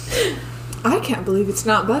I can't believe it's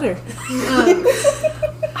not butter.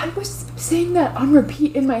 I was saying that on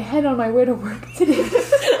repeat in my head on my way to work today.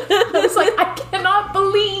 I was like, I cannot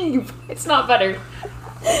believe it's not butter.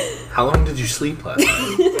 How long did you sleep last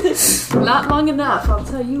night? Not long enough, I'll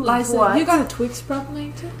tell you. Liza, what. you got a Twix problem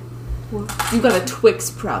later? What? You got a Twix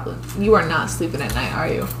problem. You are not sleeping at night, are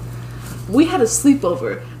you? We had a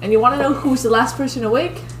sleepover, and you want to know who was the last person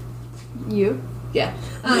awake? You? Yeah.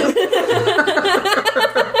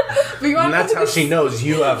 But you And wanna that's know how who she knows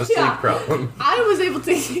you have a sleep Yeah. problem. I was able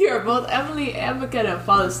to hear both Emily and McKenna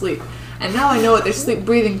fall asleep, and now I know what their sleep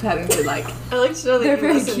breathing patterns are like. I like to know that They're you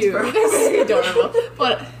very listened cute. first. They're very adorable,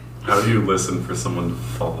 but How do you listen for someone to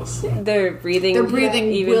fall asleep? Their breathing. their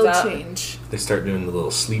breathing evens will out. change. They start doing the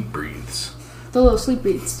little sleep breathes. The little sleep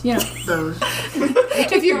breeds, you know. Those.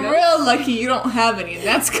 If you're real lucky, you don't have any, and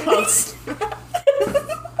that's called.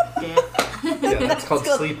 Yeah, that's called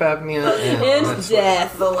sleep apnea. And And that's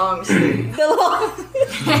death. The long sleep. The long.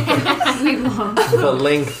 the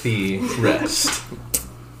lengthy rest.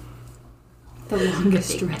 The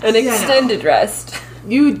longest rest. An extended rest.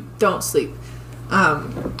 You don't sleep.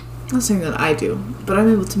 Not saying that I do, but I'm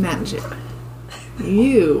able to manage it.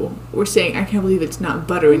 You were saying, I can't believe it's not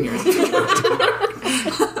butter in your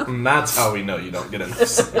And that's how we know you don't get enough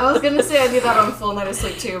sleep. I was gonna say I do that on a full night of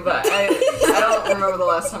sleep too, but I don't remember the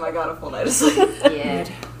last time I got a full night of sleep. Yeah.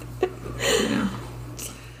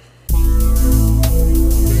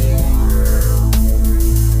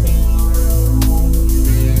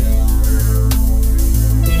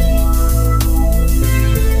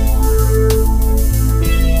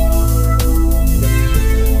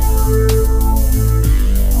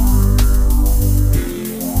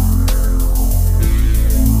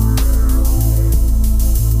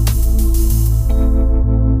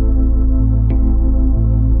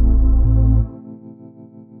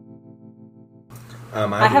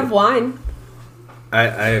 I have wine.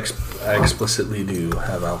 I explicitly do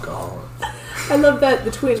have alcohol. I love that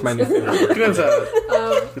the twins. It's my new favorite. Twins have it.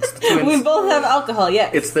 It's the twins. We both have alcohol,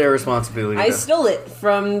 yes. It's their responsibility. I stole it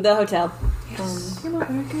from the hotel. You're not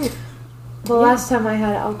very good. The last time I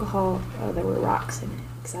had alcohol, there were rocks in it.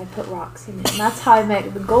 Because I put rocks in it. And that's how I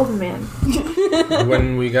met the Golden Man.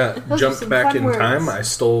 When we got Those are jumped some back fun in words. time, I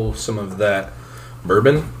stole some of that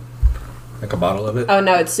bourbon, like a bottle of it. Oh,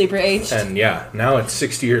 no, it's super aged. And yeah, now it's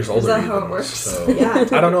 60 years older. that how even, it works? So Yeah.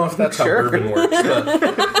 I don't know if that's Sure. how bourbon works,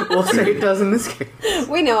 but We'll say it does in this case.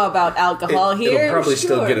 We know about alcohol here. it'll probably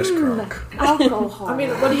still sure. get us drunk. Alcohol. I mean,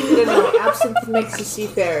 what do you need to know? Absinthe makes you see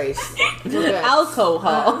fairies. Okay.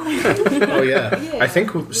 Alcohol. Oh yeah. I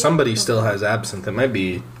think somebody still has absinthe. It might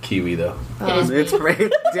be Kiwi though. It's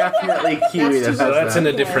right, definitely Kiwi. That's too So that's in a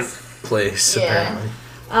Yes. different place Yeah. apparently.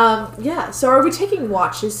 Yeah, so are we taking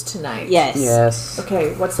watches tonight? Yes. Yes.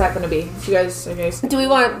 Okay, what's that going to be? You guys, Do we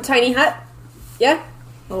want tiny hut? Yeah?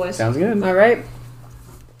 always. Sounds good. All right.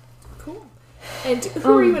 Cool. And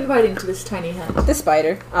who are you inviting to this tiny hut? The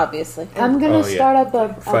spider, obviously. I'm going Oh, to yeah. start up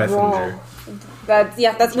a Pfeiffinger.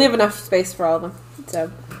 That's we have enough space for all of them.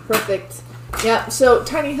 So Perfect. Yeah, so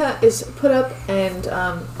tiny hut is put up, and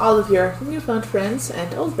all of your newfound friends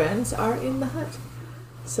and old friends are in the hut.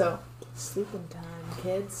 So, sleeping time,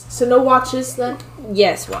 kids. So no watches then?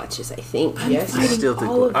 yes, watches. I think. Yes. I still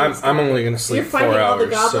think all of I'm these only gonna You're sleep 4 fighting all the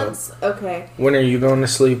hours. So goblins? Okay. when are you going to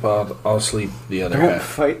sleep? I'll sleep the other Don't half.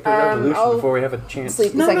 fight the revolution I'll before we have a chance.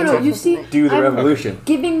 Sleep the No, second no, half you of see, the night. Do the I'm revolution.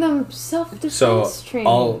 giving them self-defense So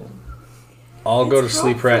training. I'll go to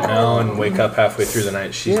sleep right now and wake up halfway through the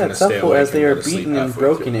night. She's Yeah, gonna it's stay helpful awake as they and are go to sleep beaten and halfway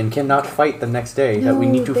broken through. and cannot fight the next day. no, that we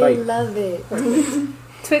need to they fight. love it.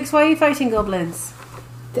 Twix, why are you fighting goblins?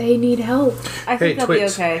 They need help. I Hey think they'll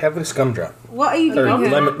Twix, be okay. have this gumdrop What are you or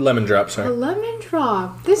doing? lemon drop. A Sorry. lemon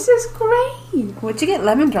drop. This is great. Where'd you get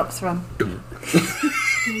lemon drops from?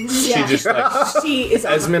 She just like She is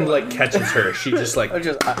on the Esmond floor. like catches her. She just like I'll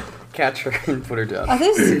just catch her and put her down. Are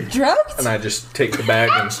these drugged? and I just take the bag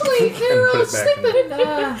and Actually, put they're it back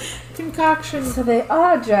in. sleeping in concoction. So they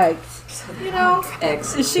are drugged. You know.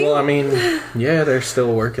 Eggs. Is she? Well, I mean, yeah, they're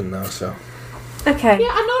still working though. So Okay. Yeah,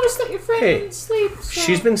 I noticed that your friend Hey, didn't sleep. So.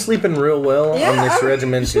 she's been sleeping real well Yeah, on this I'm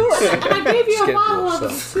regimented sure. And I gave you a schedule. bottle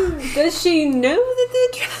of So. them too. Does she know that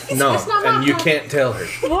they're drugged? No, It's not and you my- can't tell her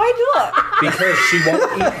Why not? because she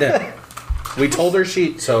won't eat them. We told her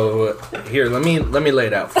she. So here, let me lay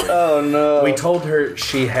it out for you. Oh no. We told her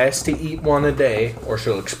she has to eat one a day or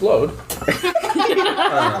she'll explode.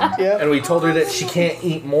 Yeah. And we told her that she can't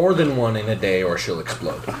eat more than one in a day or she'll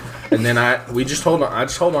explode. And then I just hold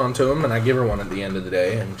on to them and I give her one at the end of the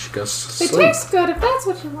day and she goes to They sleep. taste good if that's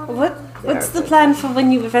what you want. What's the plan for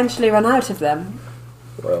when you eventually run out of them?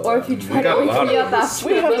 Well, Or if you we try to got a wake lot me of up after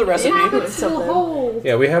We have the recipe.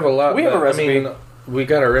 Yeah, we have a lot. We have a but, recipe. I mean, we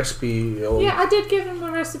got a recipe. Yeah, I did give him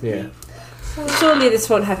a recipe. Yeah. Surely this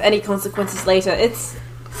won't have any consequences later. It's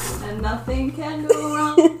And nothing can go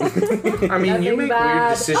wrong. I mean, you Nothing make bad.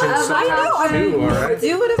 weird decisions sometimes too. All right.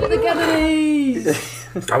 do whatever the governor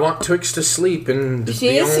is. I want Twix to sleep, and She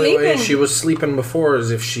the is only way sleeping. she was sleeping before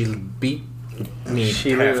is if she beat me She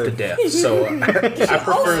half to literally- death. So I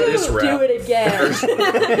prefer this Do route. it again.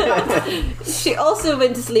 She also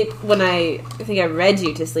went to sleep when I think I read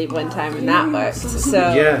you to sleep one time, and that worked. So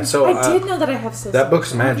Yeah. So I did know that I have syphilis. that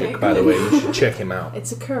book's magic, by the way. You should check him out.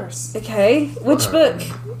 It's a curse. Okay, which book?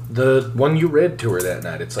 The one you read to her that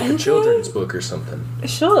night. It's like a children's book or something.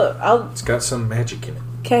 Sure, I'll. It's got some magic in it.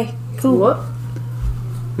 Okay, cool. What?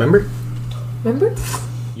 Remember? Remember?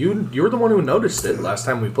 You're the one who noticed it last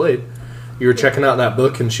time we played. You were checking out that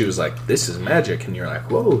book, and she was like, "This is magic," and you're like,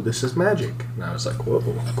 "Whoa, this is magic." And I was like, "Whoa,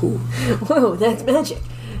 cool." Whoa, that's magic.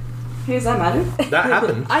 Hey, is that magic? That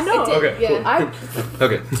happened. I know. Okay, Yeah. I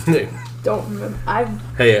Okay. don't remember.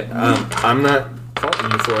 Hey, I'm not faulting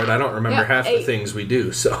you for it. I don't remember Yeah, half the 8. things we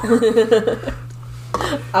do, so.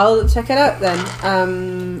 I'll check it out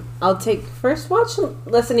then. I'll take first watch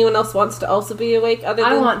unless anyone else wants to also be awake. Other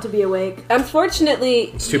than I want to be awake.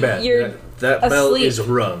 Unfortunately, It's too bad. You're that bell asleep. is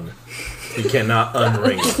rung. You cannot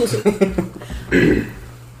unring it.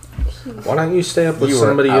 Why don't you stay up with You were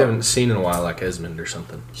somebody you out. haven't seen in a while, like Esmond or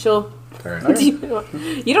something? sure. All right.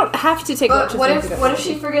 You don't have to take watch. But what if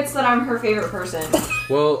she forgets that I'm her favorite person?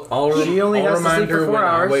 Well, She only I'll has to remind sleep for her 4 when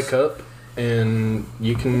hours. I wake up, and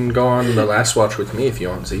you can go on the last watch with me if you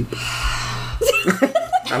want, Zeke.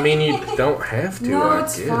 I mean, you don't have to. No, I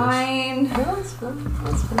it's guess. fine. No, it's fine.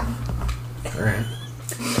 It's fine. All right.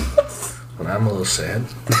 When I'm a little sad,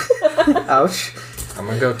 Ouch. I'm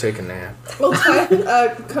gonna go take a nap. Well,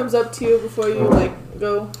 Ty comes up to you before you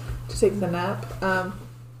go to take the nap.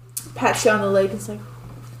 Pats you on the leg and is like,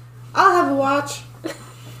 "I'll have a watch."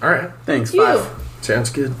 All right. Thanks, You. 5. Sounds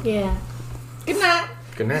good. Yeah. Good night.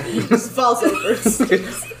 Good night. Just falls over.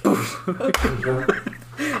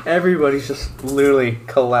 Everybody's just literally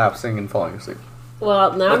collapsing and falling asleep.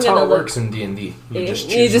 Well, now That's I'm how gonna it look. works in D&D. You Yeah, just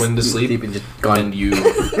you choose just- when to sleep, Deep and just gone. and you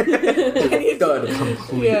Done.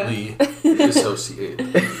 completely dissociate.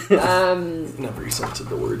 Never accepted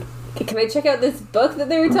the word. Can I check out this book that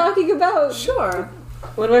they were talking about? Sure.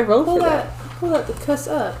 What do I roll Pull for that? the cuss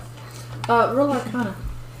up. Roll Arcana.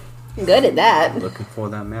 I'm good at that. Looking for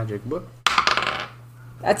that magic book.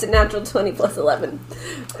 That's a natural 20 plus 11.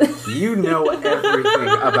 You know everything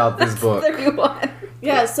about this book. 31.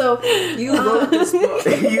 Yeah. So you wrote this book.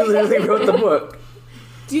 You literally wrote the book.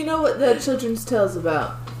 Do you know what the children's tale is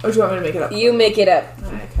about, or do you want me to make it up? You make it up.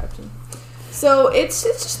 All right, Captain. So it's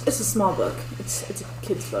a small book. It's a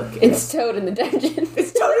kid's book. It's Toad in the Dungeon.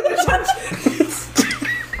 It's totally the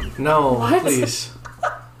dungeon. No, please.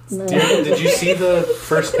 Did you see the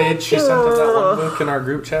first page she sent of that one book in our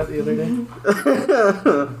group chat the other day?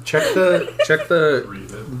 Check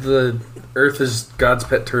the Earth is God's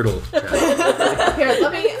pet turtle chat.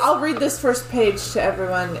 Here, I'll read this first page to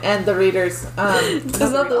everyone and the readers. Is that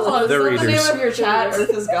The the name readers. of your chat? Earth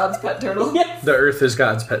is God's pet turtle. The Earth is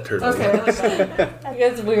God's pet turtle. Okay, I like that. I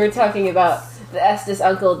guess we were talking about the Estes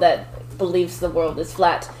uncle that believes the world is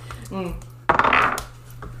flat.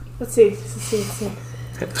 Let's see.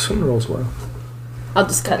 Hey, this one rolls well. I'll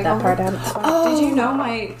just cut that part out. It's fine. Did you know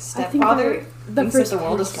my stepfather thinks that the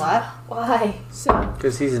world is flat? Why? So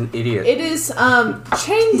Because he's an idiot. it is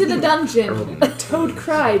chained in a dungeon. A toad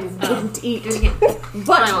cried and didn't eat.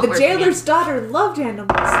 But the jailer's daughter loved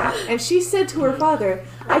animals, and she said to her father,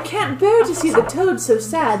 "I can't bear to see the toad so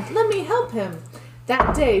sad. Let me help him."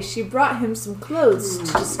 That day, she brought him some clothes to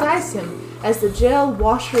disguise him as the jail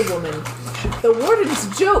washerwoman. The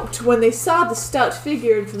wardens joked when they saw the stout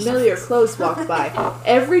figure in familiar clothes walk by.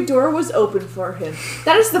 Every door was open for him.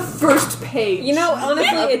 That is the first page. You know,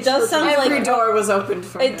 honestly, it does sound Every like door was opened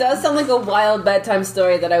for it him. does sound like a wild bedtime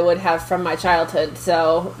story that I would have from my childhood.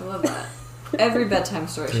 So I love that. Every bedtime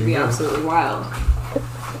story should be absolutely wild.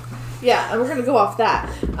 Yeah, and we're gonna go off that.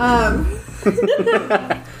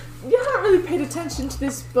 You haven't really paid attention to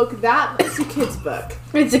this book that much. It's a kid's book.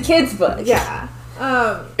 it's a kid's book. Yeah.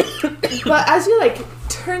 But as you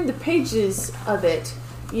turn the pages of it,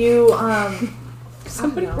 you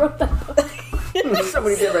Somebody I don't know. wrote that book.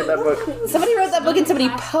 Somebody did write that book. Somebody wrote that book and somebody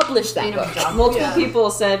published that book. Multiple people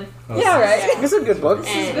said, Yeah, right. It's a good book.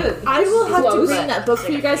 good. I will have Close. to bring that book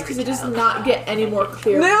for you guys because it does not get any more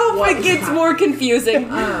clear. No, what it is gets happening. more confusing.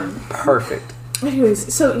 Perfect.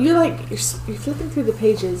 Anyways, so you you're flipping through the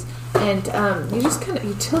pages, and you just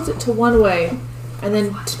you tilt it to one way, and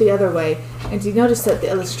then to the other way, and you notice that the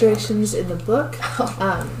illustrations in the book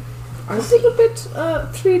are a little bit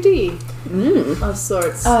 3D of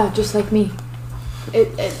sorts. Just like me.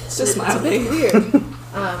 It's a bit weird.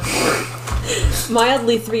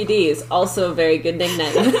 Mildly 3D is also a very good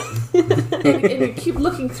nickname. And you keep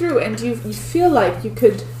looking through, and you feel like you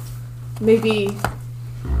could maybe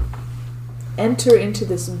enter into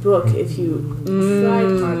this book if you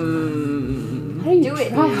tried hard enough. How do you Do it.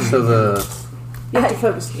 try? So the You have to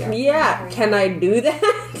focus here. Yeah, can I do that?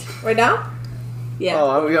 Right now? Yeah.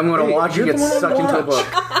 I'm gonna watch you you're get the one sucked on into a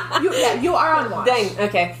watch. book. You are on watch. Dang.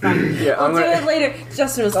 Okay, fine. Yeah, I'll I'm do it gonna. later.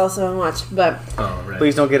 Justin was also on watch, but Oh, right.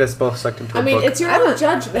 Please don't get us both sucked into a I mean, book. it's your own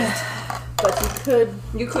judgment, but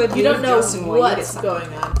You could. you don't know Justin while you get what's some.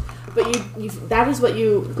 going on. But you that is what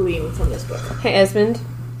you glean from this book. hey, Esmond.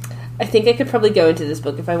 I think I could probably go into this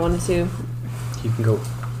book if I wanted to. You can go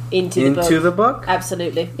Into the book. into the book.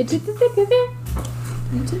 Absolutely.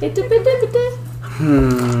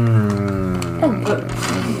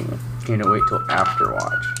 You know, wait till after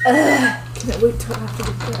watch. Can I wait till after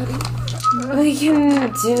the party? We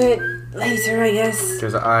can do it later, I guess.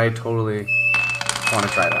 Because I totally want to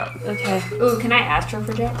try that. Okay. Ooh, can I astro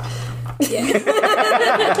project?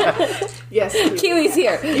 Yes, please. Kiwi's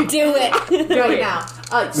here. Do it. right now.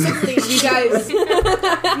 Suddenly, you guys,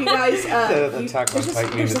 The attack on there's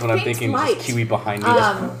Titan there's is a what I'm faint thinking. light, Just Kiwi behind me.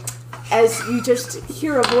 as you just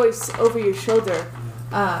hear a voice over your shoulder,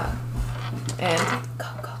 and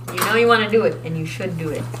You know you want to do it, and you should do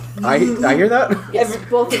it. I hear that. yes,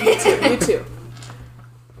 both of you two,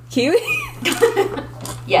 Kiwi?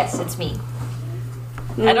 Yes, it's me.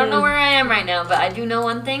 I don't know where I am right now, but I do know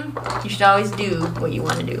one thing. You should always do what you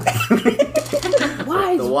want to do. The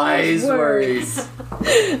wise words.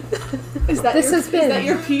 Is that This your, has been- is that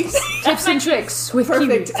your piece? Tips and tricks with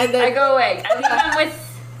Perfect. Kiwi. And I then go away. I leave them with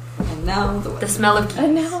And now the smell of Kiwi.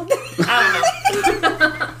 and now I don't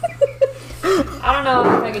know. I don't know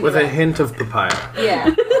if I can With do a that. hint of papaya.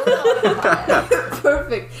 Yeah.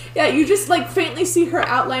 perfect. Yeah, you just like faintly see her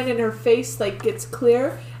outline and her face like gets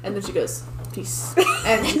clear, and then she goes peace,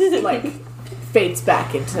 and just, like fades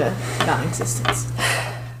back into non-existence.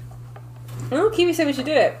 Oh, Kiwi said we should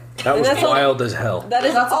do it. That was that's all- wild as hell. That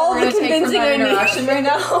is that's all all we're the gonna take from convincing that I need. interaction right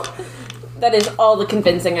now. That is all the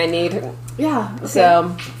convincing I need. Yeah. Okay.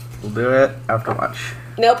 So, We'll do it after watch.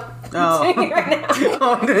 nope. Oh. Doing it right now.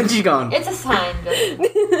 Oh, then she's gone. It's a sign.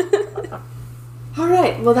 But All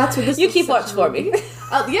right. Well, that's what this. You keep watch session for will be. me.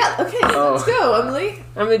 Yeah. Okay. Oh. Let's go, Emily.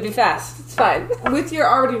 I'm gonna be fast. It's fine. With your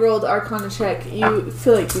already rolled Arcana check, you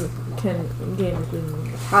feel like you can gain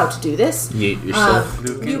how to do this. Yeet yourself.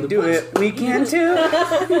 You can do it. We can too.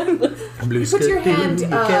 Blue You put your hand you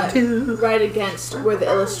can too. right against where the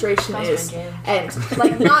illustration That's is, my jam. and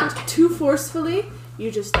like not too forcefully.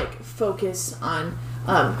 You just like focus on.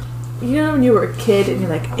 You know when you were a kid and you're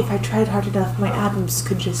like, if I tried hard enough, my atoms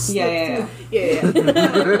could just slip Yeah. through.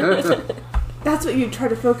 Yeah. That's what you try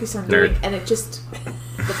to focus on doing, Nerd. and it just,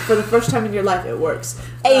 for the first time in your life, it works.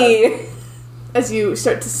 Hey. As you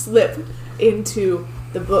start to slip into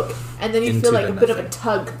the book, and then you Into feel like the a bit of a nothing.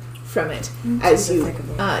 tug from it as you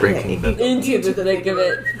Breaking the- Into the thick of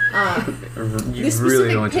it. You This really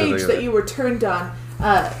specific go into page the that you were turned on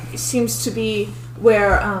seems to be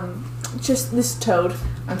where just this toad.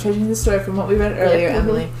 I'm changing the story from what we read earlier,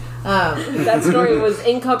 Emily. That story was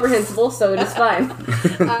incomprehensible, so it is fine.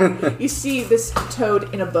 You see this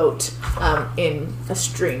toad in a boat in a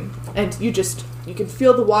stream, and you can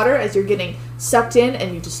feel the water as you're getting sucked in,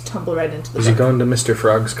 and you just tumble right into the Was he boat. going to Mr.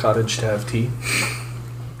 Frog's cottage to have tea?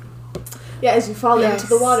 Yeah, as you fall into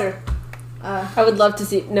the water. I would love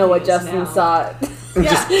to know what Justin now. saw.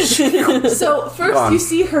 Yeah. So first Gone. you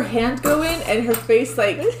see her hand go in, and her face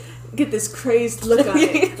like get this crazed look on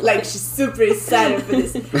it, like she's super excited for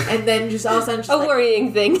this, and then just all of a sudden, just, A like,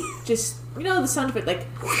 worrying thing. just you know the sound of it, like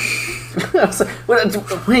I was like,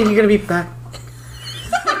 when are you gonna be back?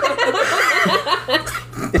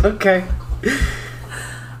 Okay.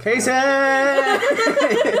 Casey!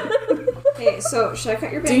 Hey, so should I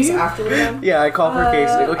cut your bangs you? after we're done? Yeah, I call for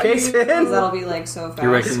Casey. Go, Because Casey! that'll be like so fast.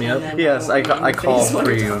 You're waking me up? and then Yes, won't be I in call face when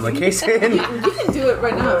for we're you. I'm like, talking. Casey! you can do it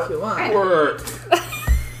right now if you want.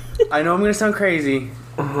 I know I'm gonna sound crazy,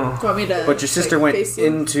 Do you want me to? but your sister like, went face you?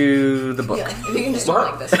 into the book. Yeah. If you can just do it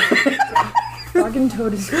like this. Fucking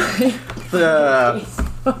toad is great.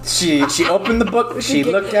 She opened the book, she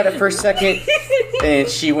looked at it for a second, and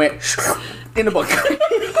she went in the book.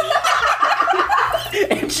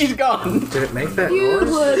 And she's gone. Did it make that You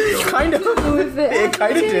noise? would. Kind of. It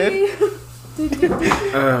kind of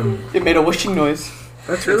did. Um, It made a whooshing noise.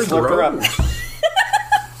 that's really It woke her up. gross.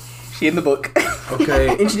 She in the book. Okay.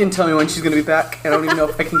 And she didn't tell me when she's gonna be back. I don't even know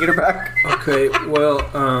if I can get her back. Okay. Well,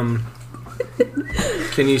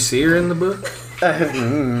 can you see her in the book?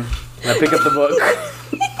 I pick up the book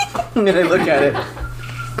and I look at it.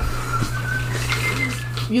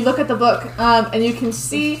 You look at the book, and you can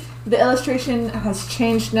see the illustration has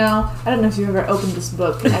changed now. I don't know if you've ever opened this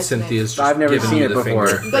book. Cynthia's just I've never giving seen you it the before.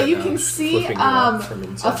 finger. But you can see Flipping it off from a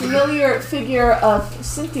inside. familiar figure of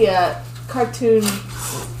Cynthia, cartoon,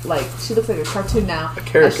 like, she looks like a cartoon now. A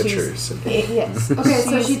caricature, Cynthia. Yes. Okay,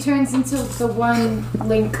 so she turns into the one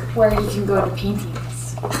link where you can go to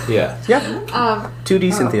paintings. Yeah. Yeah.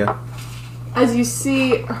 2D Cynthia. As you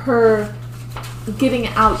see her getting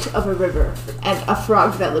out of a river, and a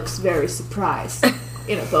frog that looks very surprised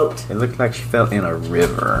in a boat. It looked like she fell in a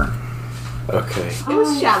river. Okay. It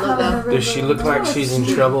was shallow though. Does she look like she's in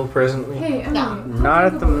trouble presently? Hey, Emily. Not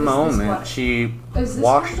at the moment. She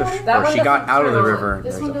washed, or she got out of the river.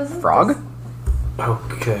 This one There's a doesn't? frog?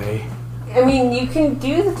 Okay. I mean, you can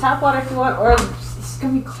do the tap water if you want, or It's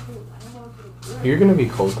gonna be cold. I don't know if it'll You're gonna be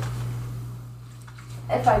cold.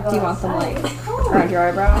 If I go do you want them like outside. around your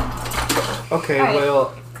eyebrow? Okay, Alright.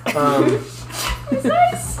 well,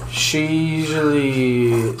 she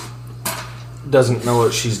usually doesn't know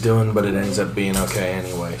what she's doing, but it ends up being okay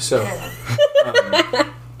anyway. So,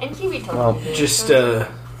 And Kiwi told Well, just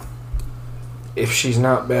if she's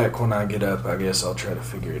not back when I get up, I guess I'll try to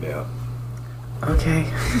figure it out.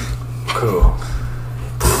 okay. Cool.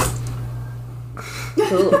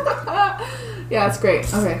 Yeah, it's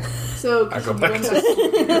great. Okay. So I go you back went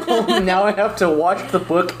to Now I have to watch the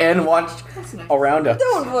book and watch That's nice. around us.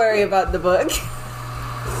 Don't worry about the book.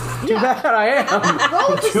 Too bad I am.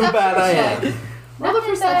 Roll a Too bad I perception am. check. Roll a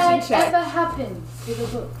perception That check. ever happened to the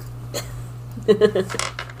book.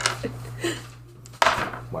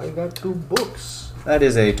 Why you got 2 books? That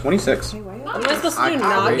is a 26. Am I supposed to I do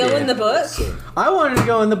not go in the book? I wanted to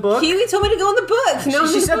go in the book. Kiwi told me to go in the book. No,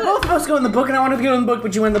 She said both of us go in the book, and I wanted to go in the book,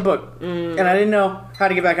 but you went in the book. And I didn't know how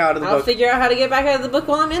to get back out of the I'll book. figure out how to get back out of the book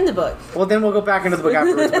while I'm in the book. Well, then we'll go back into the book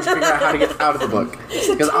afterwards. We'll figure out how to get out of the book.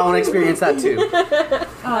 Because I want to experience that too.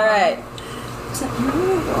 All right.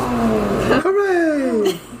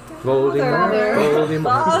 Hooray! Voldemort, Voldemort,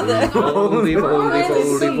 Father. Voldemort,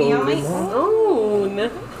 Voldemort. Oh, no.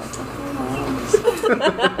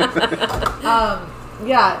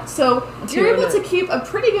 Yeah, so you're able to keep a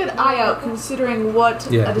pretty good eye out considering what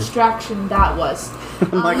Yeah. a distraction that was.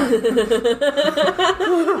 I'm like,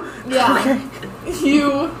 Yeah.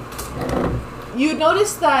 You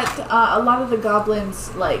notice that a lot of the goblins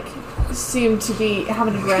like seem to be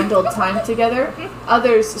having a grand old time together.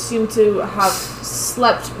 Others seem to have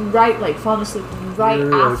slept fallen asleep right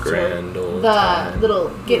Real after grand old the time. little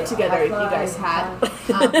get together you guys had,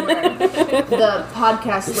 where the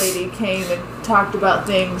podcast lady came and talked about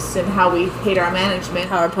things and how we hate our management.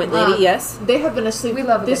 PowerPoint lady, yes. They have been asleep We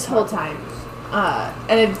love a this good whole time,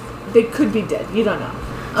 and they could be dead. You don't know.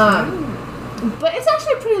 But it's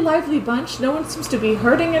actually a pretty lively bunch. No one seems to be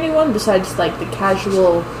hurting anyone besides like the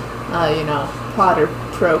casual, prod or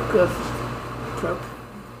proke of proke.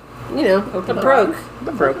 You know, the broke.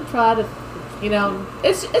 the broke. Prod of,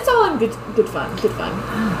 it's all in good fun.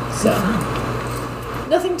 So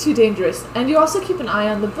nothing too dangerous. And you also keep an eye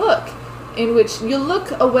on the book, in which you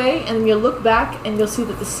look away and you look back and you'll see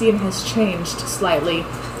that the scene has changed slightly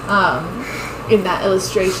in that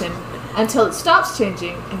illustration until it stops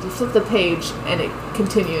changing and you flip the page and it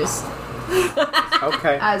continues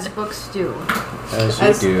Okay. As books do. As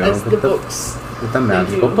you as do the with books. with the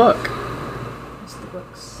magical do. book. As the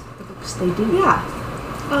books they do. Yeah.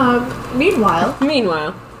 Meanwhile,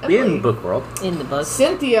 Meanwhile, In book world. in the book.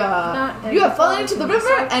 Cynthia, you have fallen into the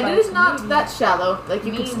river and it is not that shallow. Like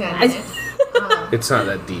you can stand in it. It's not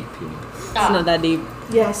that deep. You mean. It's not that deep.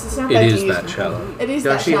 Yes, it's not It that is deep. that shallow. It is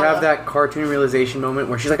Does that she shallow. have that cartoon realization moment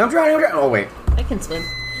where she's like, I'm drowning. Oh, wait. I can swim.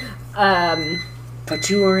 But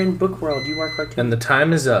you are in book world. You are cartoon. And the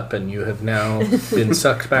time is up, and you have now been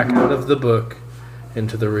sucked back out of the book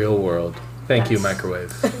into the real world. Thank you,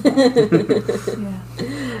 microwave.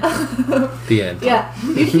 The end. Yeah,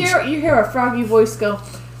 you hear a froggy voice go,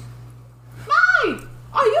 "Mai,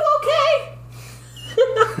 are you okay?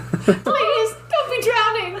 Please don't be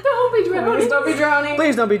drowning. Don't be drowning. Don't be drowning.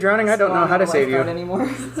 Please don't be drowning. I don't know how to save you. Anymore.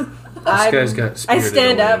 This guy's got Spirited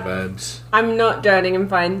stand Away up. vibes. I'm not drowning. I'm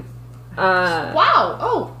fine. Wow.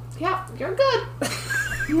 Oh, yeah, you're good.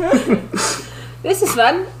 This is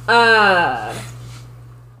fun.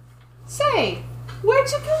 Say, where'd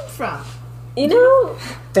you come from? You know,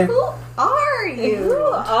 Who are you? who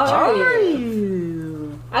are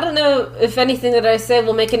you? I don't know if anything that I say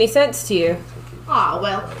will make any sense to you. Ah,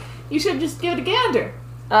 well, you should just give it a gander.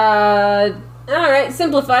 Alright,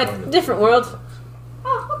 simplified. Different world.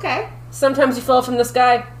 Oh, okay. Sometimes you fall from the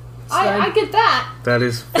sky. I get that. That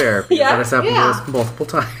is fair. Because Yeah. that has happened Yeah. to us multiple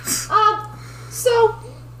times. So,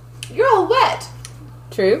 you're all wet.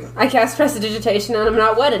 True. I cast prestidigitation and I'm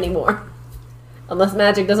not wet anymore. Unless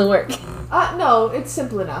magic doesn't work. No, it's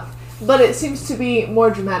simple enough. But it seems to be more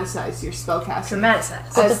dramatized, your spellcasting.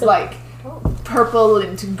 Dramatized. As like purple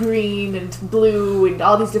and green and blue and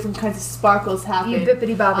all these different kinds of sparkles happen. You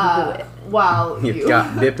bippity boppity boo it. While You've you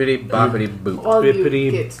got bippity boppity boop. while you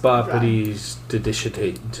Bippity get boppity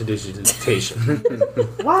digitation. dry.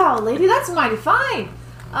 Wow, lady, that's mighty fine.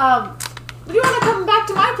 Do you want to come back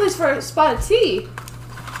to my place for a spot of tea?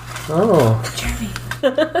 Oh,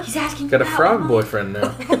 He's asking got a for frog help. boyfriend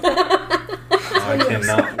now. I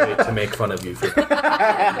cannot wait to make fun of you for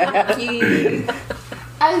that.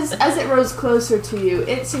 As it rose closer to you,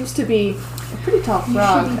 it seems to be a pretty tall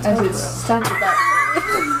frog as it stands about.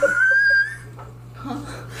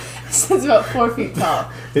 It stands about 4 feet tall.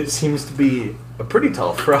 It seems to be a pretty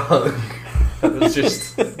tall frog. That was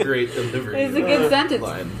just great delivery. It's a good sentence.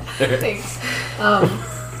 line. Thanks.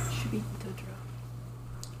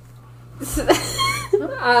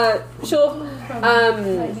 Sure.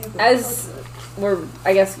 As we're,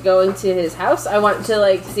 I guess, going to his house, I want to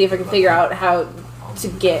like see if I can figure out how to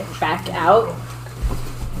get back out.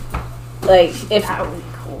 Like if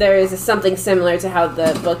there is something similar to how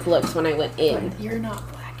the book looked when I went in. You're not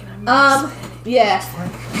black and I'm Yeah.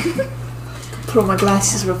 Put on my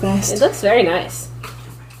glasses real It fast. looks very nice.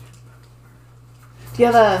 Do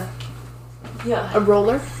you have Yeah. a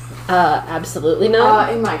roller? Absolutely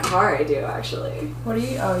not. In my car, I do actually. What are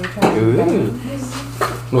you? Oh, you're trying Ooh.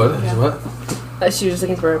 What? What? She was just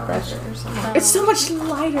looking for a brush. It's so much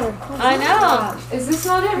lighter. I know. Is this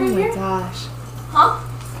not it Oh right my here? gosh. Huh?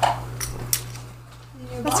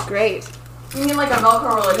 That's great. You mean like a Velcro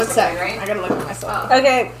roller? One Just sec. right? I gotta look at myself.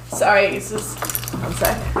 Okay, Sorry, it's just. One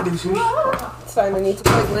sec. it's fine. I need to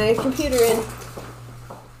plug my computer in.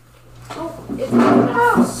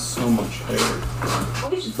 So much hair.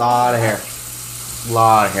 Lot of hair.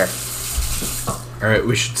 Lot of hair. All right,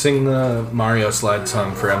 we should sing the Mario slide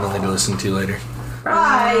song for Emily to listen to later.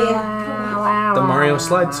 Bye. The Mario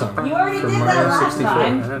slide song. You already from did that Mario last 64.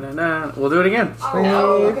 time. Na-na-na. We'll do it again.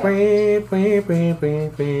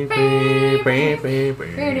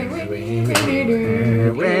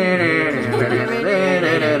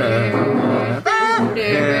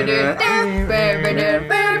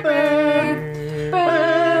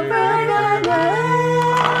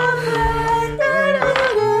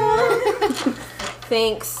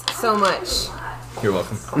 Thanks so much. You're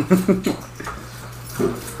welcome.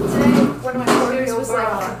 One of my coworkers was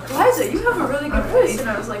like, Liza, you have a really good voice. And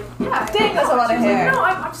I was like, yeah. Dang, that's a lot of hair. No,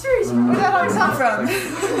 I'm serious. Where'd that all come from?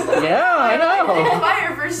 Yeah, I know.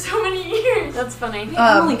 Fire for so many years. That's funny.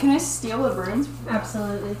 Emily, can I steal the brooms?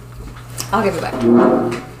 Absolutely. I'll give it back.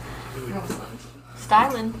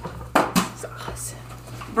 Styling.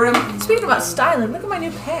 Broom. Speaking about styling, look at my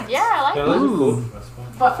new pants. Yeah, I like them. Ooh.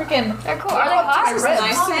 But freaking. They're cool. Are they hot? Ribs.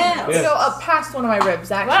 Nice pants. They go up past one of my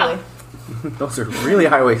ribs, actually. Those are really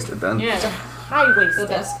high-waisted then. Yeah. High The waisted.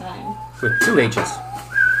 best kind. With 2 H's.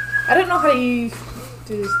 I don't know how you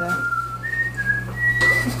do this though.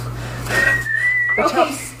 The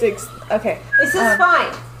chopsticks. Okay. This is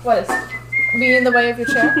fine. What is? Be in the way of your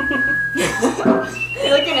chair?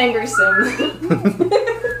 You're like an angry sim.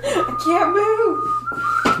 I can't move.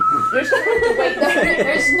 You're just going to wait there.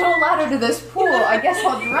 There's no ladder to this pool. I guess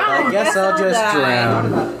I'll drown. I guess I'll just die.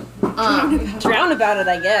 drown. Drown about it,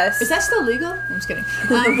 I guess. Is that still legal? I'm just kidding.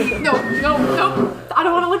 No. I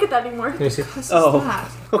don't want to look at that anymore. Can you see? Oh. That?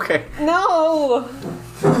 Okay. No.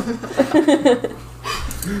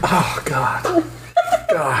 Oh God.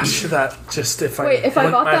 Gosh, that just if Wait, if I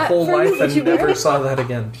went bought my that whole for you, life would and you wear never it? saw that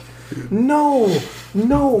again. No,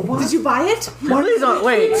 what? Did you buy it? Please don't.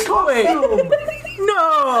 Wait.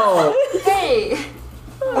 No. Hey.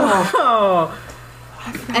 Oh.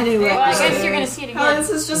 Anyway. Well, I guess you're gonna see it Helen, again. this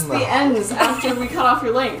is just the ends after we cut off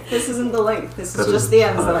your length. This isn't the length. This is That just is- the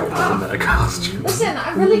ends that are cut off. That costume. Listen,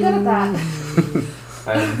 I'm really good at that.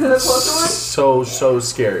 I'm The closer one? so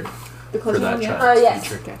scared The for closer that one, yeah. child's yes.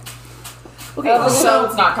 future. Okay, So so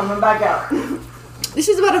it's not coming back out. this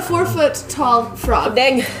is about a 4 foot tall frog.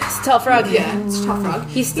 Dang, it's a tall frog. Yeah, it's a tall frog.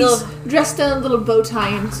 He's still. He's dressed in a little bow tie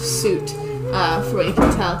and suit, for what you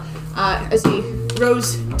can tell, as he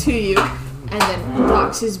rows to you and then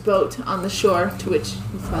docks his boat on the shore, to which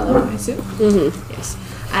you follow, I assume. Mhm. Yes.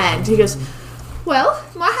 And he goes, well,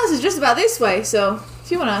 my house is just about this way, so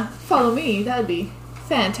if you want to follow me, that would be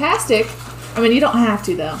fantastic. I mean, you don't have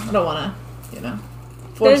to, though. I don't want to,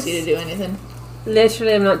 force you to do anything.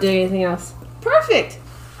 Literally, I'm not doing anything else. Perfect.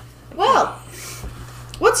 Well,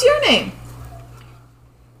 what's your name?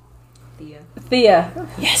 Thea.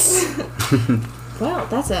 Yes. Well,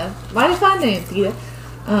 that's a mighty fine name, Thea.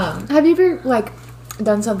 Have you ever, like,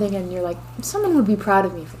 done something and you're like, someone would be proud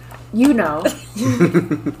of me for that? You know.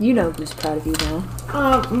 You know who's proud of you now.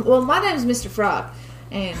 Well, my name's Mr. Frog,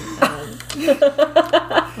 and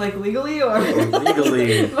Like legally or?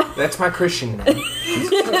 Legally. That's my Christian name. What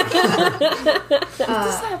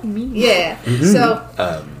does that mean? yeah. So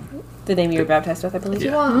The name you were baptized with, I believe. if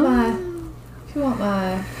you want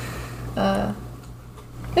my,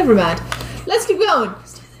 never mind. Let's keep going.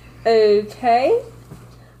 Okay.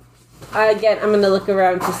 Again, I'm gonna look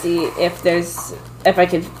around to see if I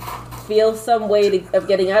can feel some way of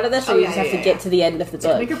getting out of this, or you just have to get to the end of the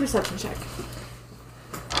book. Make a perception check.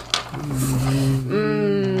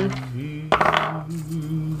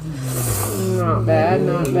 Not bad,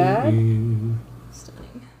 not bad.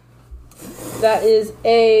 That is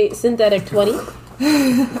a synthetic 20.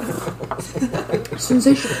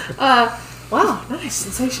 Sensational. Wow, nice,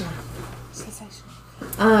 sensational.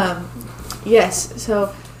 Yes.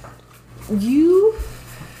 So you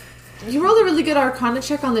rolled a really good Arcana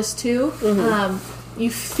check on this too. You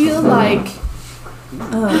feel like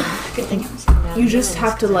you just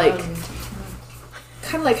have to like,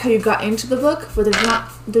 kind of like how you got into the book, where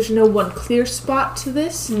there's no one clear spot to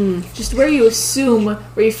this. Just where you assume,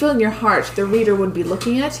 where you feel in your heart, the reader would be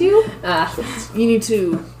looking at you. You need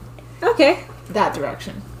to Okay. that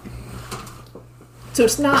direction. So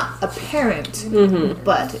it's not apparent,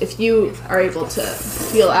 but if you are able to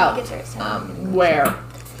feel out where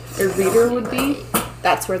a reader would be,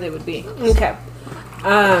 that's where they would be. Okay.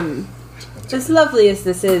 As lovely as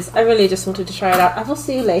this is, I really just wanted to try it out. I will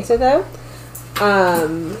see you later, though.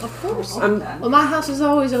 Of course. Well, my house is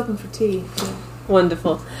always open for tea,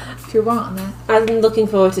 Wonderful. if you're wanting that. I'm looking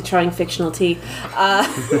forward to trying fictional tea.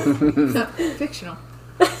 Fictional.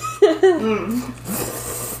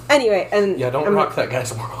 Anyway, and Yeah, don't rock that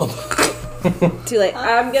guy's world. too late.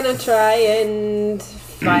 I'm gonna try and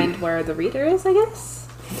find where the reader is, I guess.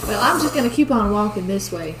 Well, I'm just gonna keep on walking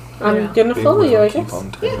this way. I'm gonna follow you, I Keep guess.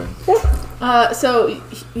 on typing. So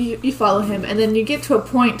you follow him, and then you get to a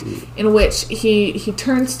point in which he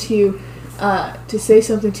turns to you to say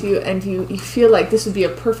something to you, and you feel like this would be a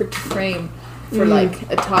perfect frame for like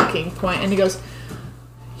a talking point. And he goes,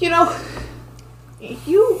 "You know,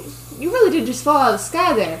 you really did just fall out of the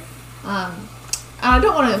sky there. I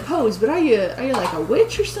don't want to impose, but are you like a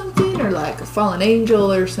witch or something, or like a fallen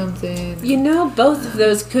angel or something?" You know, both of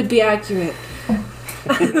those could be accurate.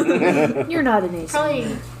 You're not an ace.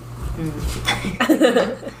 Probably.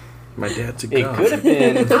 My dad's a It god. could have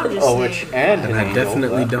been just a witch and And an I angel,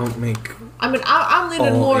 definitely but- don't make. I mean, I'm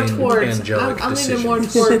leaning All more towards angelic I'm leaning more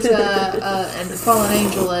decisions. towards and the fallen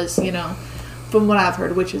angel, as you know, from what I've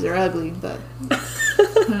heard, witches are ugly, but I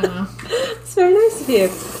don't know. It's very nice of you.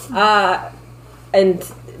 And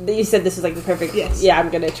you said this was like the perfect. Yes. Yeah, I'm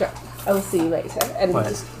gonna try. I will see you later. And What?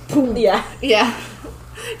 just boom. Yeah. Yeah,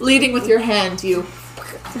 leading with your hand, you.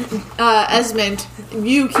 Esmond,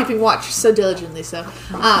 you keeping watch so diligently, so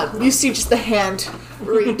you see just the hand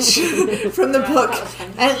reach from the book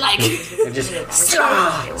and like It just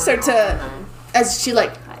start to, as she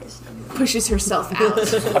like pushes herself out.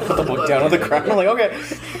 I put the book down on the ground. I'm like, okay.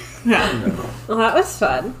 Yeah. Well, that was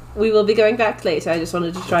fun. We will be going back later. I just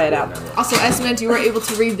wanted to try it out. Also, Esmond, you were able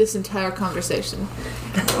to read this entire conversation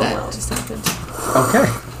that just happened. Okay.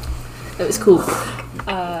 It was cool.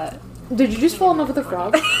 Did you just fall in love with a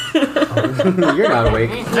frog? You're not awake.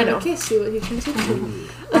 I know. Okay, see what he turns into.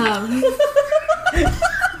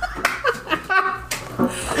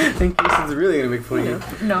 I think Jason's really gonna make fun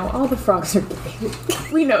of you. No, all the frogs are gay.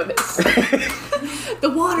 We know this. The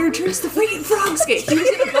water turns to freaking frogs gate. He was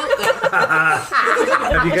in a boat though.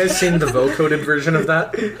 Have you guys seen the vocoded version of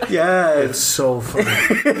that? Yeah, It's so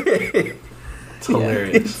funny. It's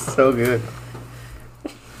hilarious. it's so good.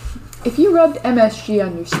 If you rubbed MSG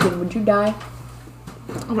on your skin, would you die?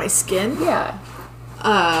 On my skin? Yeah.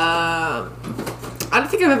 I don't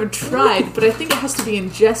think I've ever tried, but I think it has to be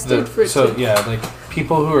ingested for it to. Like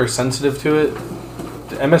people who are sensitive to it,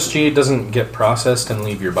 the MSG doesn't get processed and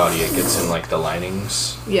leave your body. It gets in like the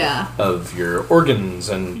linings Yeah. of your organs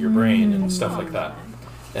and your brain and stuff like that.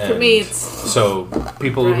 And For me, it's so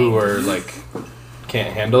people who are like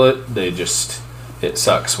can't handle it. It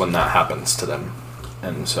sucks when that happens to them,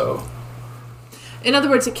 and so in other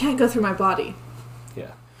words, it can't go through my body.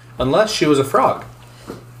 yeah, unless she was a frog.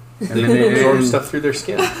 They absorb stuff through their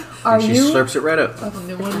skin. Are She you? slurps it right up.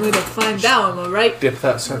 Only one way to find out, am I right? Dip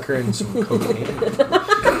that sucker in some cocaine.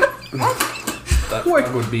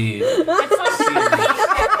 That would be.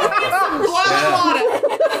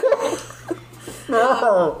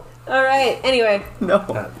 No. All right. Anyway, No.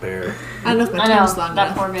 That bear. I don't know if my I know time's long that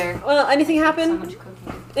enough. poor bear. well, anything So happen much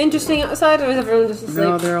cooking. interesting outside, or is everyone just asleep?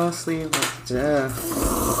 No, they're all asleep. Yeah.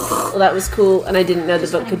 Well, that was cool, and I didn't know the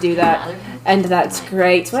book could do that, and that's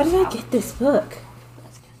great. Why did I get this book?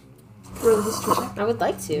 For the history check. I would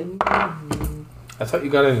like to. I thought you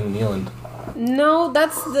got it in New Zealand. No,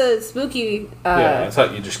 that's the spooky. Yeah, I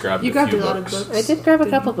thought you just grabbed You a grabbed few a lot of books. books. I did grab a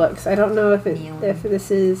couple books. I don't know if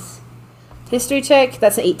this is history check.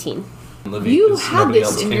 That's an 18. Livy, You 'cause had nobody this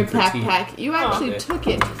else in came your for tea. backpack. You actually Okay. took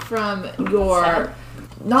it from your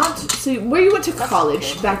where you went to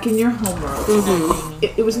college back in your homeworld.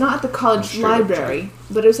 It was not at the college library,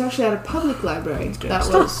 but it was actually at a public library that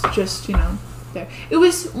was just there. It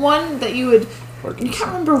was one that you would. You can't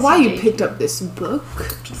remember why you picked up this book,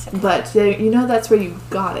 but that's where you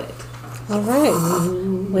got it. All right.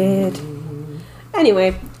 Weird.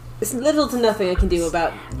 Anyway, there's little to nothing I can do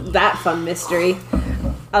about that fun mystery,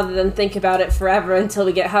 other than think about it forever until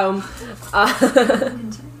we get home.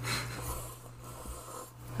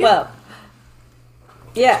 Well,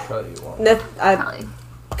 yeah. Probably you won't.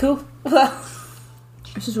 Cool. Well,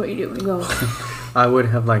 This is what you do when you go. I would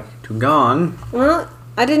have liked to gone.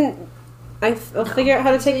 I didn't. I'll figure out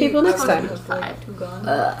how to take people next time.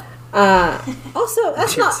 Also,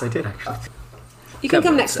 that's Yes, not. I did actually. You can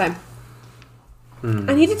come next time.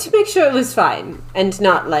 I needed to make sure it was fine and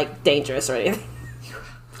not like dangerous or anything.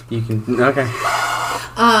 You can. Okay.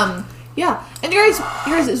 Yeah, and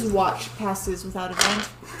yours' watch passes without event.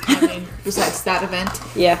 I mean, besides that event.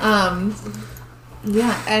 Yeah.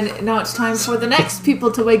 Yeah, and now it's time for the next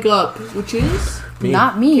people to wake up, which is Me.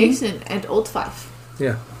 Not me. Jason and Old Fife.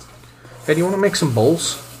 Yeah. Hey, do you want to make some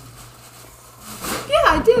bowls? Yeah,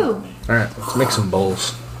 I do. All right, let's make some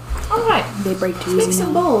bowls. All right, They break too let's make easy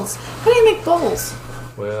some now. bowls. How do you make bowls?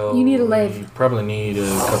 Well, You need a lathe. We probably need a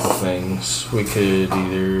couple things. We could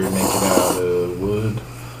either make it out of wood,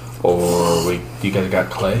 or you guys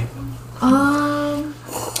got clay?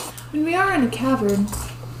 When we are in a cavern.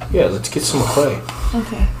 Yeah, let's get some clay,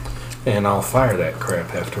 Okay. and I'll fire that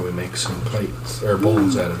crap after we make some plates or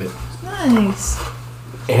bowls out of it. Nice.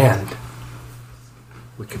 And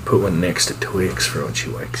we could put one next to Twix for when she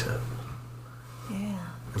wakes up, Yeah.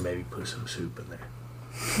 and maybe put some soup in there.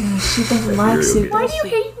 Yeah, she doesn't That'd be like real soup. good. Why do you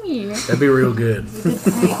hate me? That'd be real good. Good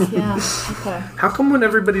prank, yeah. Okay. How come when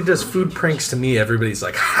everybody does food pranks to me, everybody's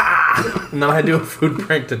like, ha! And then I do a food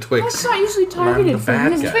prank to That's Twix. not usually the targeted for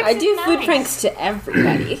bad you. guy. Twix I is do food nice. pranks to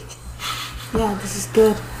everybody. Yeah, this is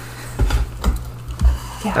good.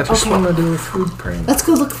 Yeah, I just okay. want to do a food prank. Let's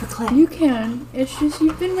go look for clay. You can. It's just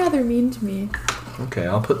you've been rather mean to me. Okay,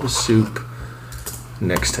 I'll put the soup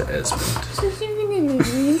next to Esmond. So you've been mean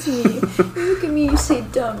to me. You look at me, you say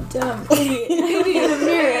dumb, dumb, idiot, idiot in the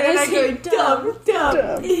mirror, and I say dumb,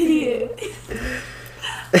 dumb, idiot.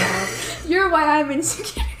 You're why I'm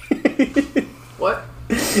insecure. What?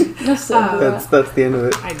 That's That's the end of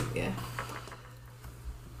it. Yeah.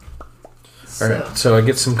 Alright, so I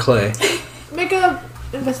get some clay. Make a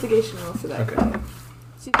investigation roll for that. Okay. Clay.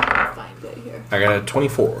 See if you can find it here. I got a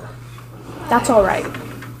 24. That's all right.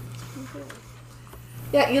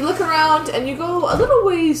 Yeah, you look around and you go a little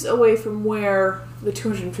ways away from where the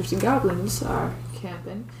 250 goblins are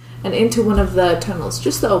camping and into one of the tunnels,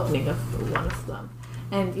 just the opening of one of them.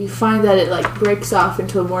 And you find that it like breaks off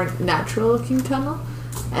into a more natural looking tunnel,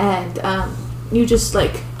 and you just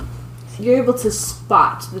like you're able to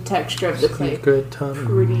spot the texture of the clay Good time.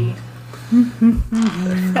 pretty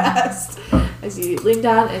fast as you lean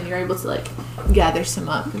down and you're able to like gather some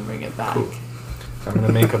up and bring it back. Cool. I'm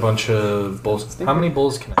gonna make a bunch of bowls. How many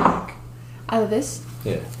bowls can I make? Out of this,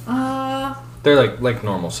 Yeah. They're like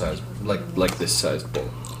normal size, like this sized bowl.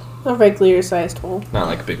 A regular sized bowl. Not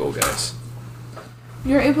like big old guys.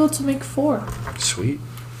 you're able to make 4. Sweet.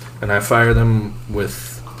 And I fire them with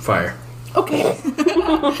fire. Okay.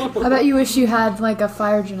 I bet you wish you had like a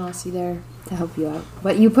fire genasi there to help you out,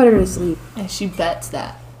 but you put her to sleep. And she bets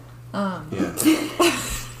that.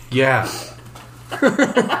 Yeah.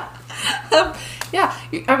 Yeah,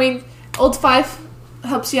 I mean, Old Fife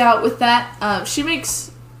helps you out with that.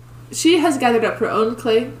 She has gathered up her own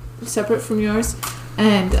clay, separate from yours,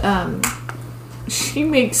 and she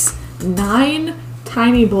makes 9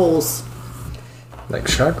 tiny bowls. Like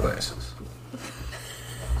shot glasses.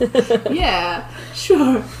 Yeah,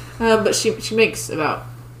 sure. But she makes about,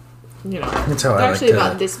 That's how they're I like actually to.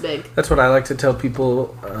 about this big. That's what I like to tell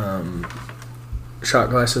people. Shot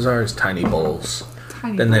glasses are is tiny bowls.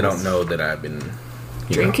 Tiny Then they bowls. don't know that I've been,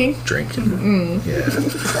 Drinking? Drinking. Yeah.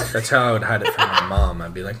 That's how I would hide it from my mom.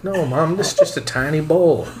 I'd be like, no, Mom, this is just a tiny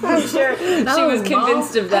bowl. I'm sure she was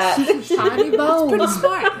convinced of that. Tiny bone. Pretty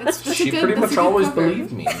smart. That's a She good, pretty that's much a good always cover.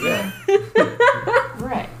 believed me. Yeah.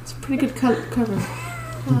 Right. It's a pretty good cover.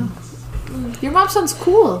 Your mom sounds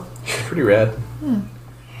cool. Pretty rad.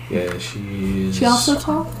 Yeah, she's... She also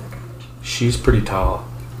tall? She's pretty tall.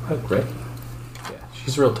 Right? Yeah,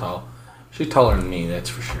 she's real tall. She's taller than me, that's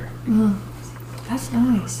for sure. That's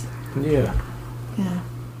nice. Yeah. Yeah.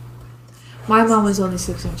 My mom was only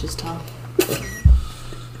 6 inches tall.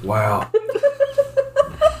 Wow.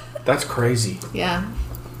 That's crazy. Yeah.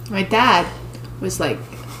 My dad was like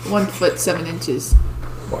 1 foot 7 inches.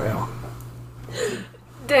 Wow.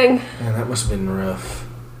 Dang. Man, that must have been rough,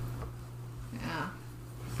 Yeah.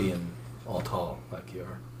 being all tall like you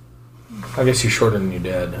are. I guess you're shorter than your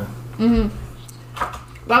dad, huh? Mm-hmm.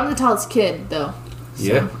 But I'm the tallest kid, though. So,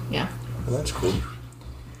 Yeah? Yeah. Well, that's cool.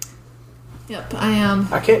 Yep, I am.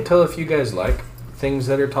 I can't tell if you guys like things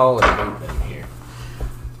that are tall or hate them here.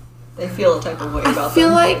 They feel a type of way I about feel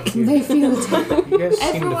them. like They feel it. You guys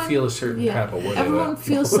seem to Everyone- feel a certain yeah, type of way. everyone about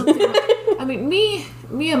feels people. something. I mean, me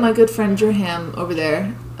and my good friend Jerham over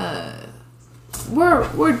there,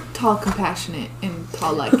 we're tall, compassionate, and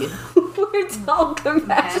tall liking. We're tall,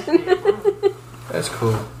 compassionate. That's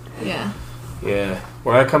cool. Yeah. Yeah.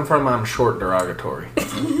 Where I come from, I'm short, derogatory.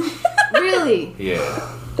 Really?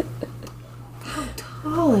 Yeah. How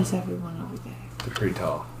tall is everyone over there? They're pretty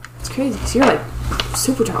tall. It's crazy. 'Cause you're like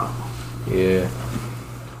super tall. Yeah.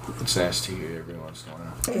 It's nice to hear every once in a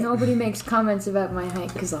while. Nobody makes comments about my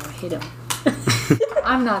height because I'll hit him.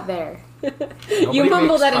 I'm not there. Nobody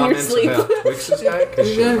mumble makes that in your comments sleep. about Twix's height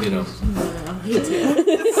because she'll get him.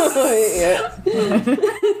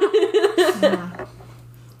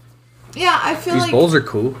 Yeah, I feel These like bowls are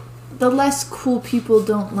cool. the less cool people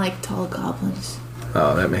don't like tall goblins.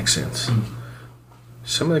 Oh, that makes sense.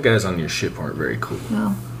 Some of the guys on your ship aren't very cool.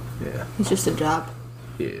 No, Yeah. it's just a job.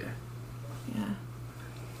 Yeah. Yeah.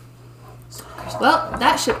 Well,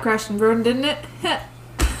 that ship crashed and burned, didn't it?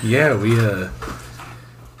 Yeah, we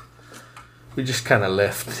just kind of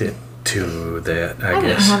left it to that, I I don't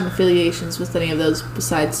guess. have affiliations with any of those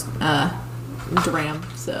besides Dram,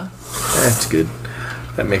 so. That's good.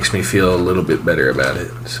 That makes me feel a little bit better about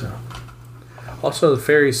it. So, also the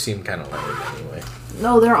fairies seem kind of lame anyway.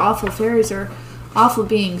 No, they're awful. Fairies are awful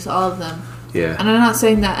beings, all of them. Yeah. And I'm not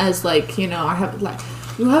saying that as like, I haven't like,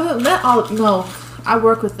 you haven't met all. No, I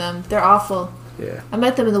work with them. They're awful. Yeah. I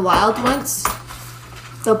met them in the wild once.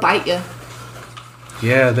 They'll bite you.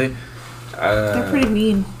 Yeah, they. They're pretty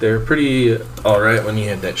mean. They're pretty all right when you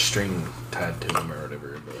had that string tied to them or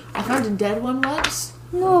whatever. But I found a dead one once,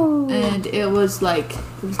 No. and it was dead.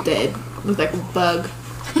 It was like a bug,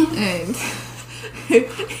 and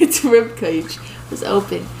its rib cage was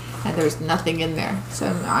open, and there was nothing in there. So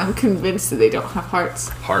I'm convinced that they don't have hearts.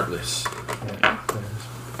 heartless. Yeah.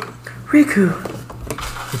 Riku.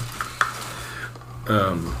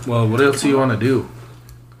 Well, what else do you want to do?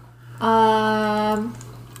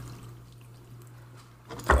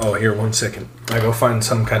 Oh, here, 1 second. I go find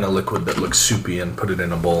some kind of liquid that looks soupy and put it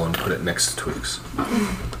in a bowl and put it next to Twix.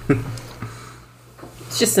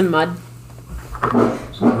 It's just some mud.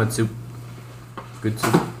 What soup? Good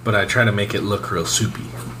soup. But I try to make it look real soupy.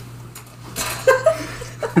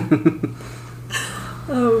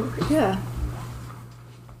 Oh yeah.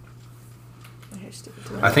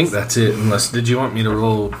 I think that's it. Unless, did you want me to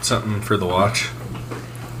roll something for the watch?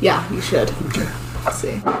 Yeah, you should. Let's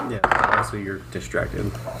see. Yeah, that's what you're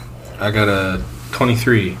distracted. I got a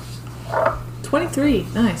 23. 23.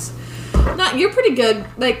 Nice. No, you're pretty good.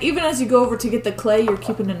 Like, even as you go over to get the clay, you're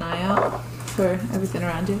keeping an eye out for everything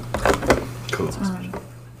around you. Cool.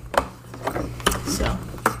 So,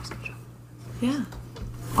 yeah.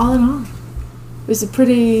 All in all, it was a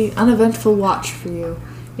pretty uneventful watch for you.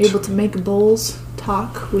 You're able to make bowls,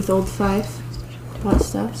 talk with Old Fife, about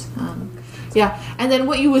stuff. Yeah, and then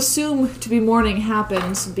what you assume to be morning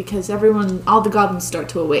happens because all the goblins start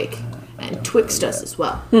to awake. And Twix does as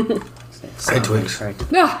well. Hi, Twix. Right.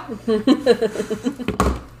 Ah!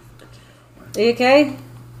 Are you okay?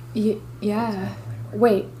 Yeah.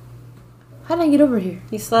 Wait. How did I get over here?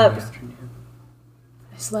 You slept.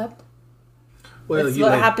 I slept? Well, That's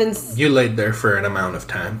what happens. You laid there for an amount of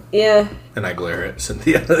time, Yeah. and I glare at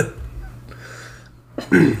Cynthia.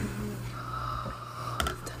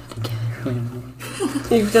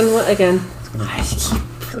 You've done what again? I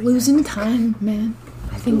keep losing time, man.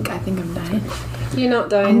 I think I'm dying. You're not I'm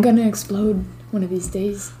dying. gonna explode one of these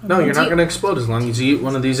days. No, you're not you- going to explode as long as you eat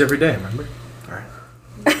one of these every day, remember?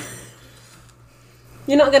 Alright.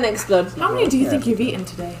 You're not gonna explode. How many do you think you've eaten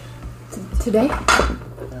today? Today?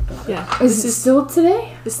 Yeah. Is it still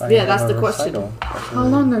today? Yeah, that's the question. How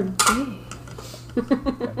long are they?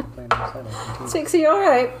 Six, are you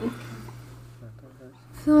alright?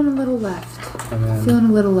 Feeling a little left. Feeling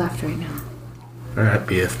a little left right now. All right,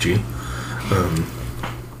 BFG.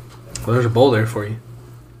 Well, there's a bowl there for you.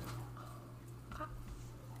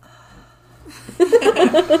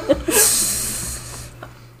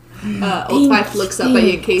 Old Wife looks up at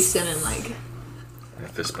you, Kason, and like... A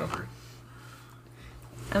fist bumper.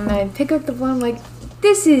 And I pick up the bowl. I'm like,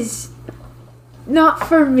 this is not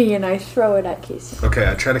for me, and I throw it at Casey. Okay,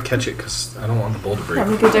 I try to catch it because I don't want the bowl to break. Yeah,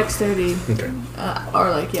 make a dexterity. Okay. Or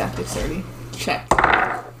like, dexterity. Check.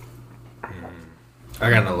 I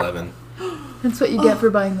got an 11. That's what you get for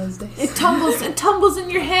buying those days. It tumbles in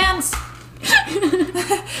your hands.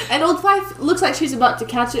 And Old Wife looks like she's about to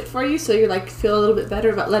catch it for you, so you like feel a little bit better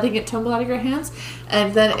about letting it tumble out of your hands.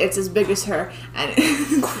 And then it's as big as her, and it's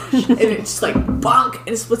just like bonk, and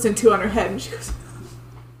it splits in two on her head. And she goes,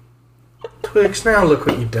 Twix, now look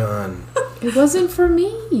what you've done. It wasn't for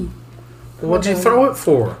me. What'd you throw it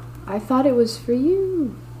for? I thought it was for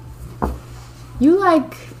you. You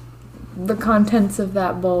like the contents of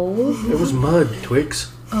that bowl. It was mud,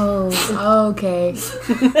 Twix. Oh, okay.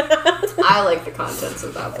 I like the contents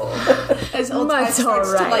of that bowl. as Old Wife That's starts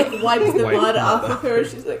to alright. like wipe the Wipe mud the off mud of her,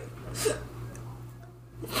 she's like,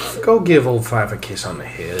 Go give Old Five a kiss on the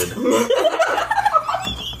head.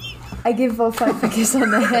 I give both Five a kiss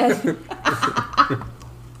on the head.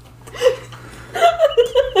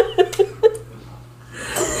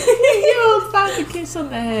 you Old Wife a kiss on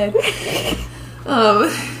the head.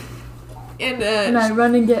 And I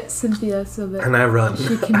run and get Cynthia so that And I run.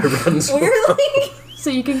 I run so We're like, so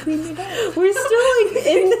you can clean me down. we're still like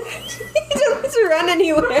in. You don't have to run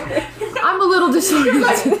anywhere. I'm a little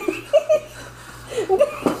disoriented.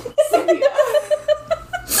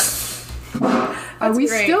 Are we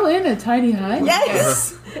great. still in a tiny hut?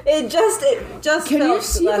 Yes. It just. Can you felt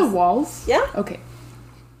see less- the walls? Yeah, Okay.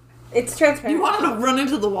 it's transparent. You want him to run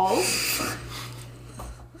into the walls?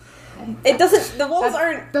 It doesn't. The walls That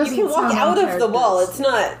aren't. You doesn't can walk sound out on of the wall. characters. It's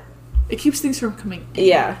not. It keeps things from coming in.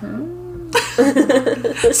 Yeah.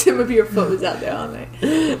 Some of your foot was out there all night.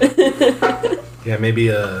 Yeah, maybe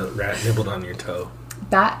a rat nibbled on your toe.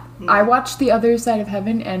 I watched The Other Side of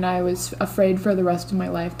Heaven, and I was afraid for the rest of my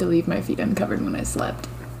life to leave my feet uncovered when I slept.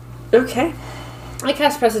 Okay. I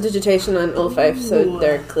cast Prestidigitation on Old Five, so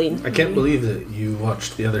they're clean. I can't believe that you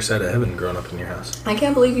watched The Other Side of Heaven growing up in your house. I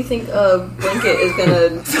can't believe you think a blanket is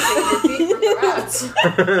gonna save your feet from the rats.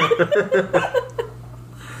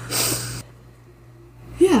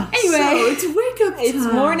 Yeah. Anyway. So it's wake up time.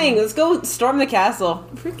 It's morning. Let's go storm the castle.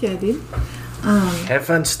 Frick yeah, dude. Have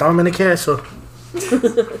fun storming the castle.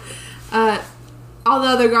 All the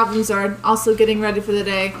other goblins are also getting ready for the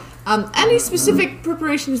day. Any specific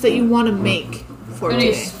preparations that you want to make for Any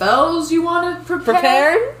today? spells you want to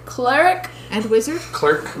Prepare. Cleric? And wizard?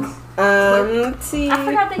 Clerk. Let's see. I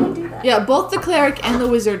forgot they could do that. Yeah, both the cleric and the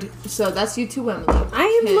wizard. So that's you two, Emily. I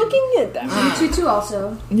am Can- looking at them. You two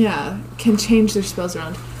also. Yeah, can change their spells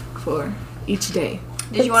around for each day.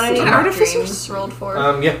 Did you want any Can dark artificers? dreams rolled for?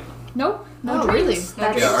 Yeah. Nope. No Oh, dreams. really?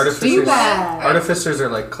 That's Yeah, artificers. do that. Artificers are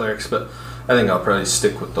like clerics, but I think I'll probably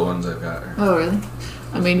stick with the ones I've got. Oh, really?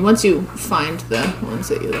 I mean, once you find the ones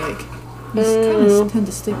that you like, you kind of tend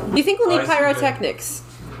to stick with. You think we'll need I see. pyrotechnics?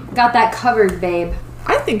 Got that covered, babe.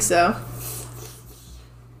 I think so.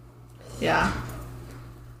 Yeah.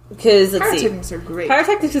 Because let's see. Pyrotechnics are great.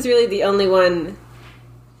 Pyrotechnics is really the only one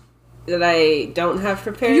that I don't have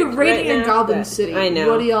prepared. You're raiding right a now, goblin but city. I know.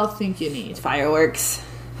 What do y'all think you need? Fireworks.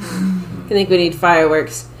 I think we need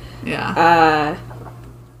fireworks. Yeah.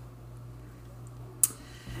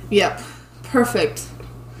 Yep. Perfect.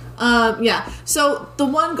 Yeah. So the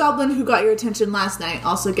one goblin who got your attention last night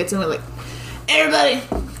also gets in with like, everybody,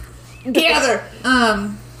 gather.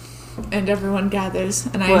 And everyone gathers,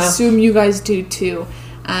 and I Wow. assume you guys do too.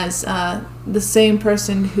 As the same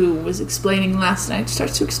person who was explaining last night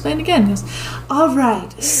starts to explain again. He goes, all right,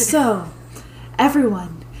 so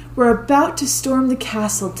everyone, we're about to storm the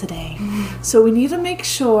castle today. So we need to make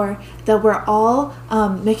sure that we're all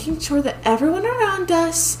making sure that everyone around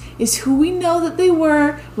us is who we know that they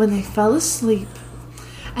were when they fell asleep.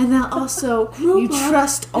 And that also you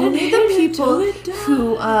trust only the people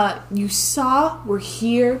who you saw were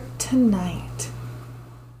here tonight.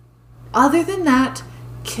 Other than that,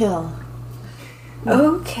 kill.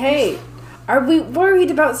 Okay. Are we worried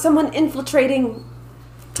about someone infiltrating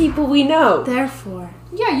people we know? Therefore,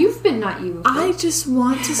 Yeah, you've been not you. I just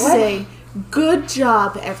want to say, good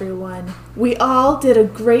job, everyone. We all did a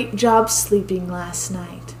great job sleeping last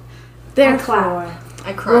night. Therefore,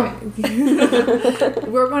 I cry.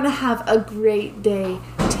 We're going to have a great day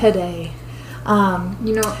today.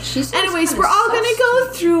 You know, she's. Anyways, we're all going to go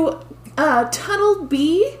through Tunnel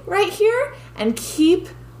B right here and keep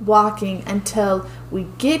walking until we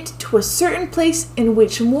get to a certain place in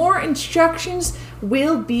which more instructions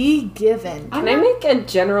will be given. Can I make a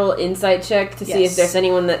general insight check to see if Yes. there's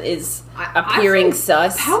anyone that is I appearing think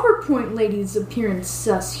sus? PowerPoint lady's appearance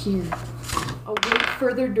sus here. Await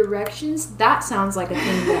further directions. That sounds like a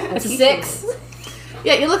thing that a That's a teacher 6. would.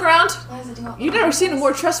 Yeah, you look around. You've never seen a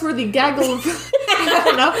more trustworthy gaggle of... I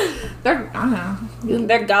don't know. I don't know.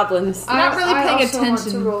 They're goblins. Not really paying also want to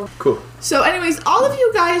attention. roll. Cool. So anyways, all of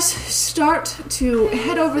you guys start to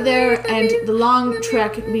head over there and the long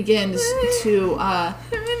trek begins to,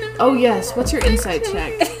 oh yes, what's your insight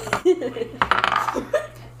check?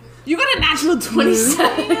 You got a natural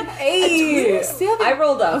 27. Hey! I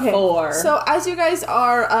rolled a 4. So as you guys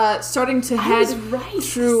are starting to head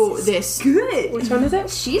through this... Good. which one is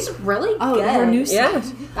it? She's really Oh, good. her new Yeah.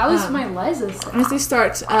 set. That was my Liza set. As they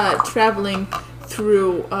start traveling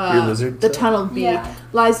through Your lizard the set? tunnel B, Yeah.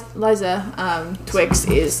 Liza Twix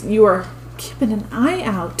you are keeping an eye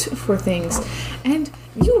out for things, and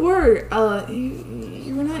you were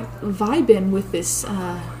not vibing with this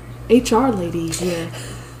HR lady here.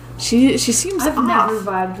 She seems I've off. never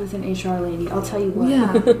vibed with an HR lady. I'll tell you what.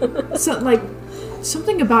 Yeah, so like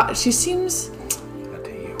something about she seems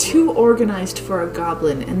too organized for a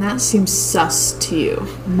goblin, and that seems sus to you.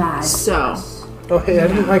 Mad. So. Oh, hey, I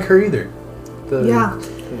didn't like her either. Yeah. We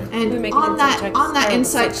And make an on insight that check.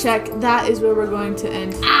 insight check, that is where we're going to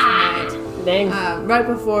end tonight. Dang. Right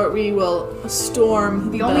before we will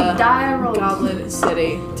storm The only die I rolled. Goblin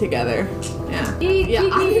City together. Yeah.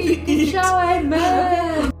 Show and